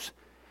shows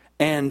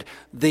and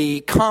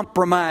the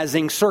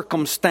compromising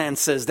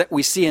circumstances that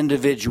we see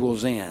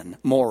individuals in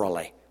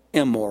morally,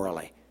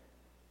 immorally?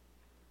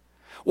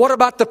 What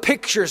about the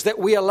pictures that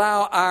we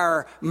allow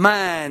our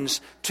minds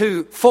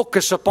to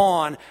focus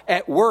upon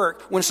at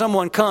work when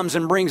someone comes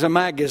and brings a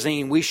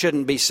magazine we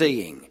shouldn't be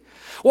seeing?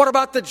 What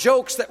about the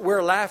jokes that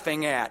we're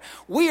laughing at?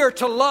 We are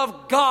to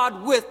love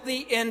God with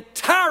the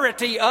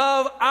entirety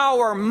of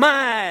our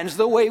minds.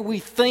 The way we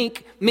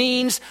think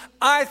means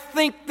I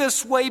think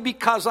this way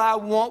because I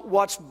want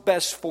what's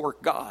best for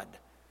God.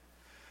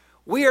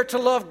 We are to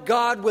love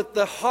God with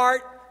the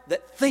heart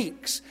that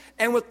thinks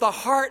and with the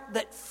heart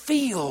that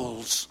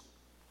feels.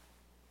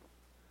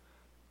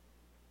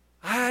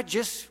 I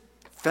just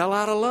fell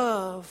out of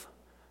love.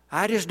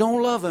 I just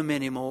don't love Him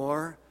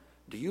anymore.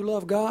 Do you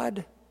love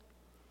God?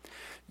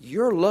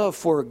 Your love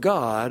for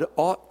God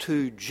ought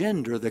to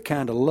gender the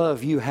kind of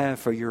love you have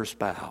for your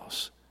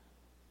spouse.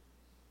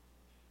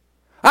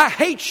 I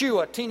hate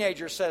you, a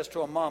teenager says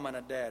to a mom and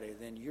a daddy.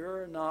 Then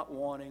you're not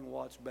wanting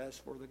what's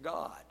best for the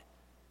God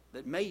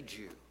that made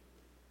you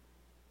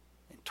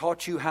and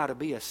taught you how to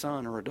be a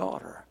son or a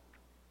daughter.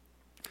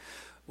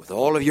 With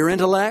all of your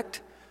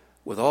intellect,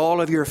 with all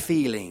of your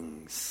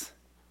feelings.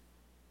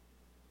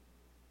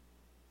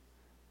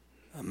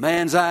 A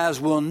man's eyes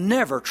will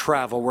never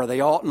travel where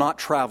they ought not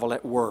travel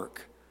at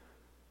work.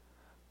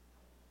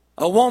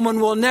 A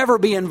woman will never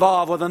be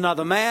involved with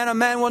another man. A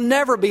man will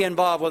never be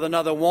involved with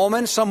another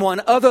woman,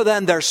 someone other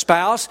than their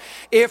spouse,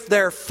 if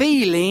their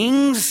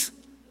feelings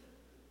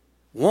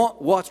want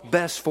what's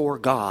best for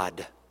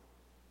God.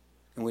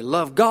 And we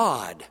love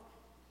God.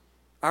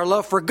 Our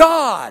love for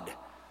God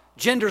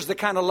genders the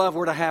kind of love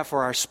we're to have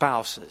for our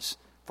spouses.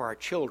 for our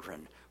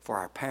children, for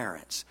our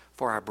parents,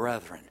 for our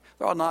brethren.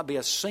 There ought not be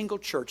a single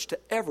church to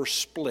ever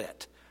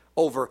split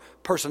over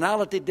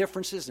personality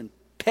differences and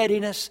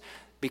pettiness,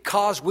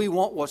 because we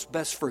want what's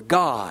best for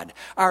God.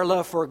 Our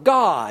love for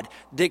God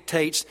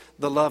dictates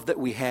the love that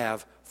we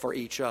have for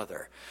each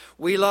other.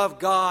 We love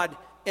God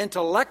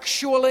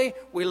intellectually,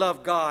 we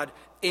love God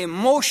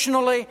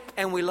emotionally,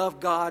 and we love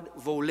God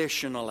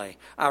volitionally.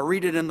 I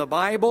read it in the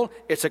Bible.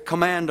 It's a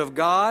command of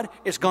God.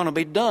 It's going to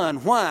be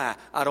done. Why?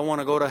 I don't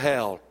want to go to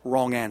hell.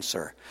 Wrong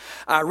answer.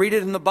 I read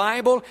it in the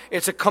Bible.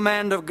 It's a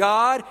command of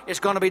God. It's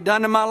going to be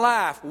done in my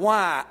life.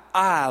 Why?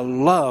 I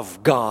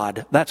love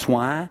God. That's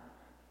why.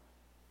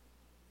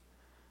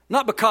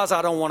 Not because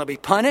I don't want to be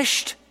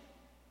punished.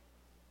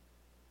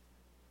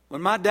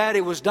 When my daddy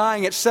was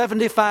dying at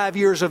 75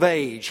 years of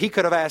age, he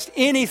could have asked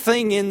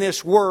anything in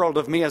this world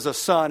of me as a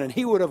son, and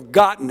he would have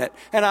gotten it,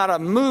 and I'd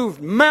have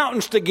moved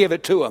mountains to give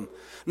it to him.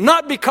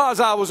 Not because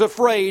I was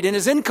afraid in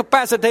his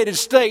incapacitated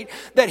state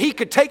that he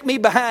could take me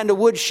behind a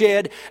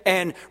woodshed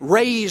and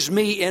raise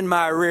me in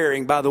my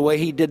rearing. By the way,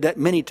 he did that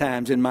many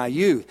times in my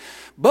youth.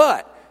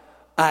 But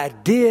I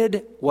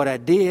did what I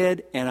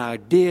did, and I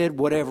did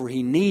whatever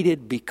he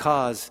needed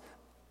because,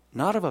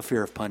 not of a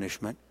fear of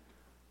punishment,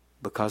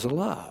 because of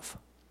love.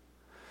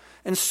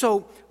 And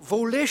so,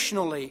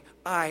 volitionally,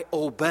 I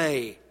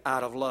obey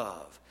out of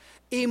love.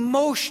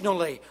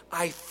 Emotionally,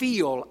 I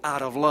feel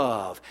out of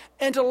love.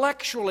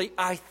 Intellectually,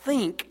 I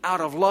think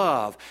out of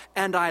love.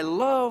 And I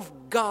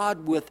love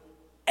God with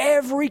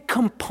every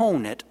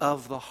component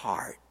of the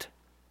heart.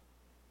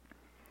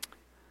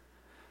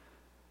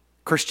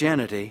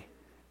 Christianity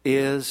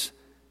is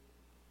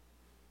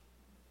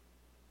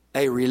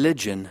a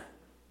religion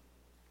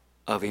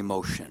of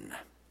emotion.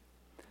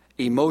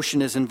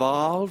 Emotion is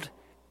involved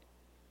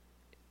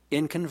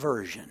in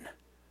conversion.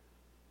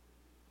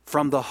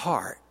 From the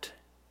heart,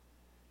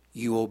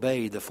 you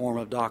obey the form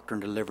of doctrine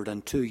delivered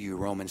unto you,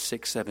 Romans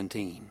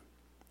 6:17.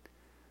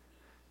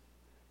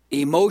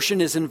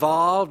 Emotion is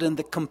involved in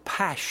the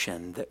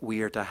compassion that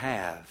we are to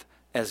have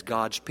as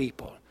God's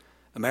people.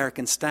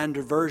 American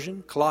Standard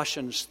Version,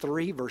 Colossians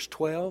 3, verse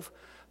 12.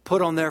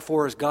 Put on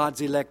therefore as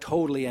God's elect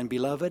holy and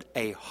beloved,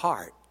 a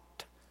heart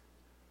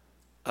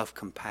of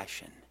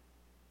compassion.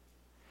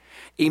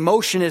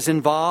 Emotion is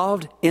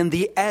involved in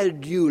the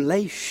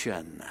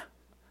adulation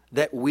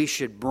that we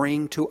should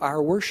bring to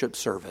our worship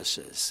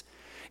services,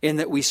 in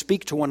that we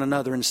speak to one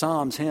another in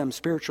psalms, hymns,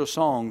 spiritual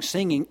songs,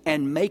 singing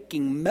and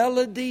making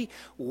melody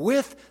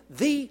with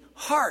the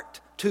heart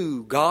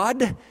to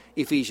God,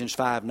 Ephesians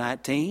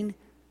 5:19.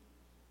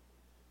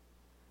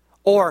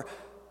 Or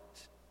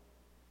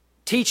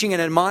teaching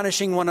and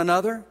admonishing one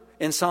another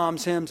in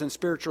psalms, hymns, and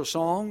spiritual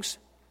songs.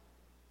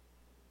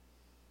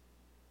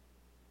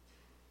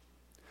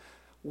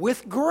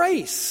 With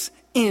grace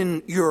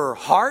in your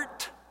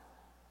heart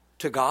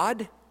to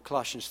God,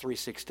 Colossians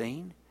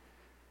 3:16.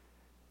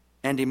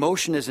 And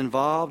emotion is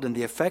involved in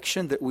the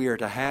affection that we are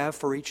to have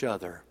for each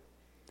other.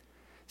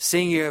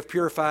 Seeing you have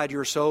purified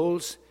your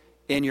souls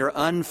in your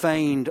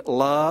unfeigned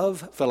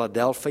love,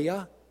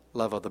 Philadelphia,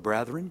 love of the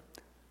brethren,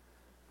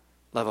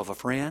 love of a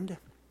friend.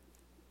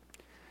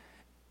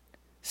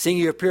 Seeing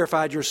you have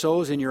purified your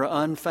souls in your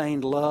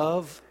unfeigned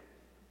love.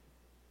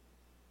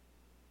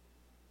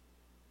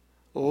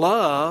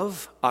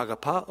 Love,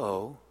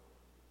 agapao,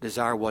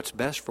 desire what's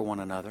best for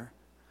one another.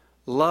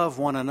 Love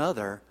one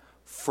another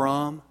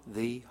from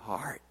the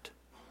heart,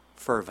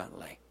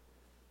 fervently.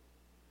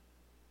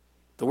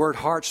 The word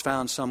heart's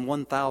found some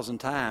 1,000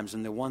 times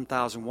in the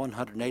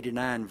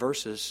 1,189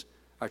 verses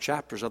or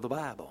chapters of the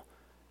Bible.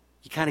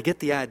 You kind of get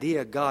the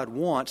idea. God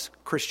wants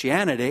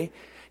Christianity.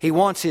 He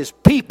wants His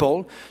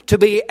people to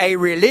be a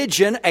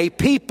religion, a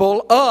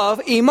people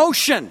of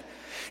emotion.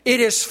 It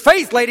is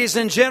faith, ladies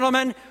and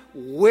gentlemen,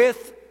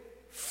 with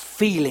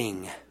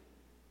feeling.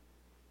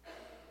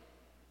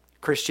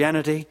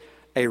 Christianity,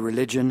 a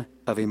religion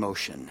of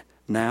emotion.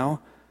 Now,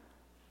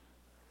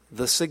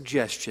 the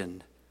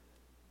suggestion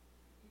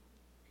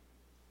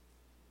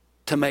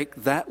to make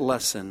that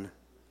lesson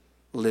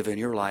live in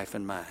your life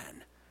and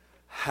mine.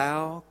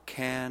 How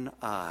can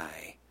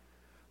I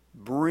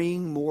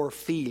bring more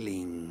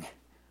feeling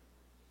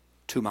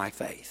to my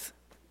faith?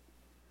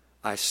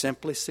 I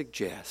simply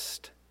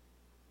suggest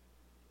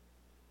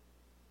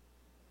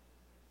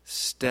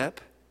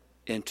step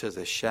into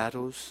the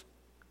shadows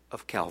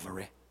of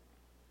Calvary.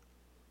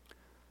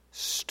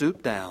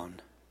 Stoop down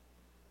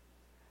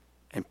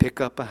and pick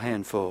up a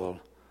handful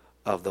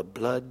of the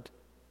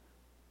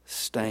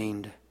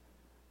blood-stained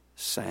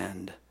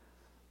sand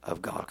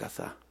of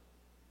Golgotha.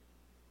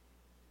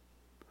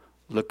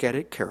 Look at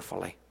it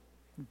carefully.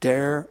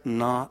 Dare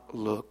not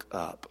look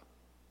up.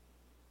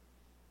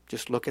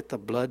 Just look at the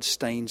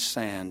blood-stained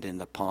sand in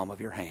the palm of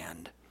your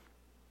hand.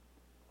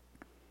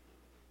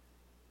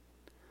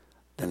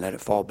 Then let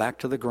it fall back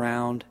to the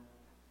ground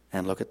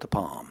and look at the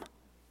palm.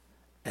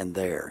 And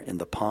there, in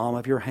the palm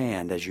of your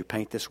hand, as you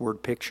paint this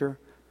word picture,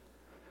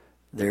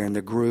 there in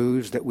the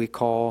grooves that we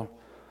call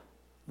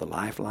the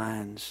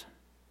lifelines,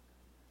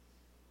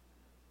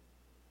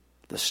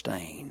 the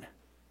stain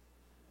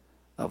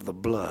of the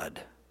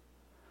blood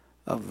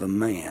of the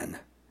man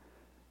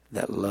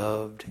that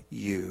loved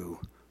you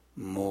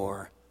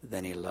more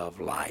than he loved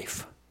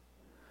life,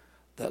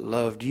 that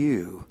loved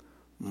you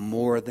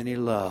more than he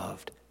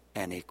loved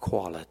an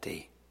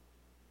equality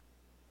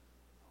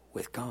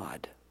with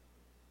God.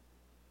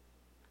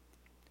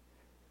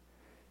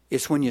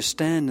 It's when you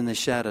stand in the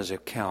shadows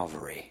of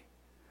Calvary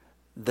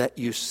that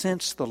you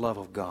sense the love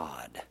of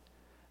God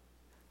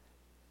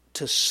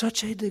to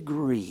such a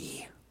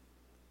degree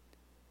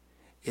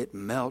it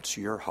melts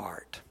your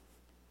heart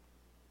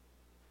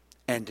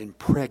and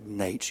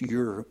impregnates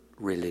your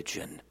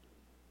religion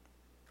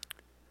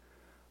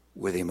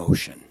with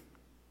emotion.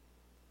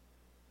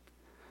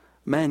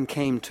 A man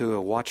came to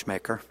a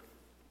watchmaker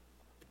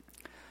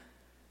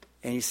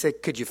and he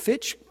said, could you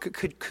fix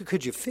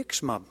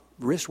my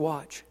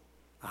wristwatch?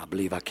 I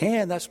believe I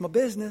can. That's my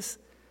business.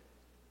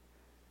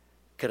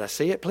 Could I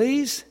see it,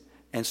 please?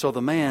 And so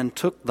the man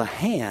took the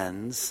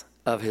hands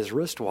of his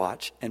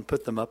wristwatch and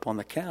put them up on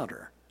the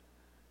counter.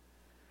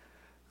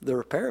 The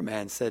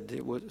repairman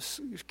said,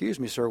 excuse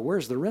me, sir,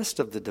 where's the rest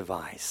of the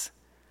device?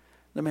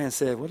 The man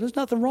said, well, there's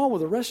nothing wrong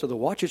with the rest of the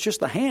watch. It's just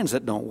the hands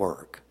that don't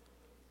work.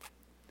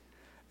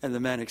 And the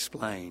man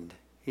explained.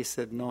 He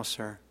said, no,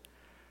 sir.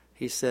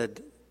 He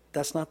said,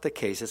 that's not the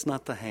case. It's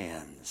not the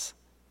hands.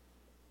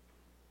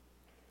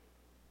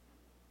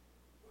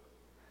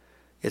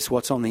 It's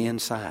what's on the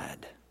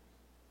inside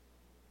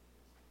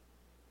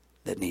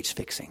that needs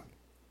fixing.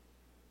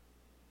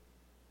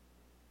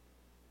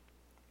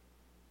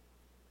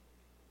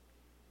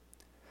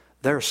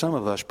 There are some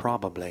of us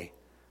probably,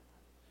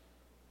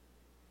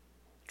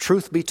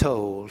 truth be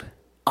told,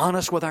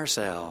 honest with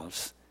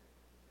ourselves,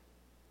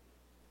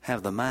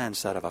 have the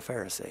mindset of a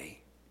Pharisee.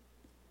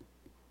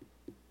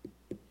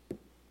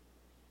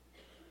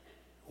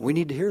 We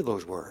need to hear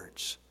those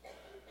words.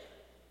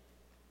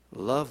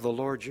 Love the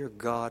Lord your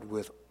God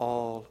with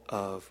all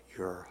of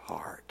your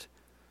heart.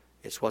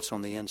 It's what's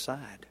on the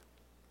inside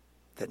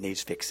that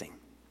needs fixing.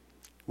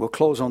 We'll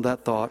close on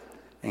that thought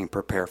and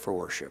prepare for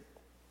worship.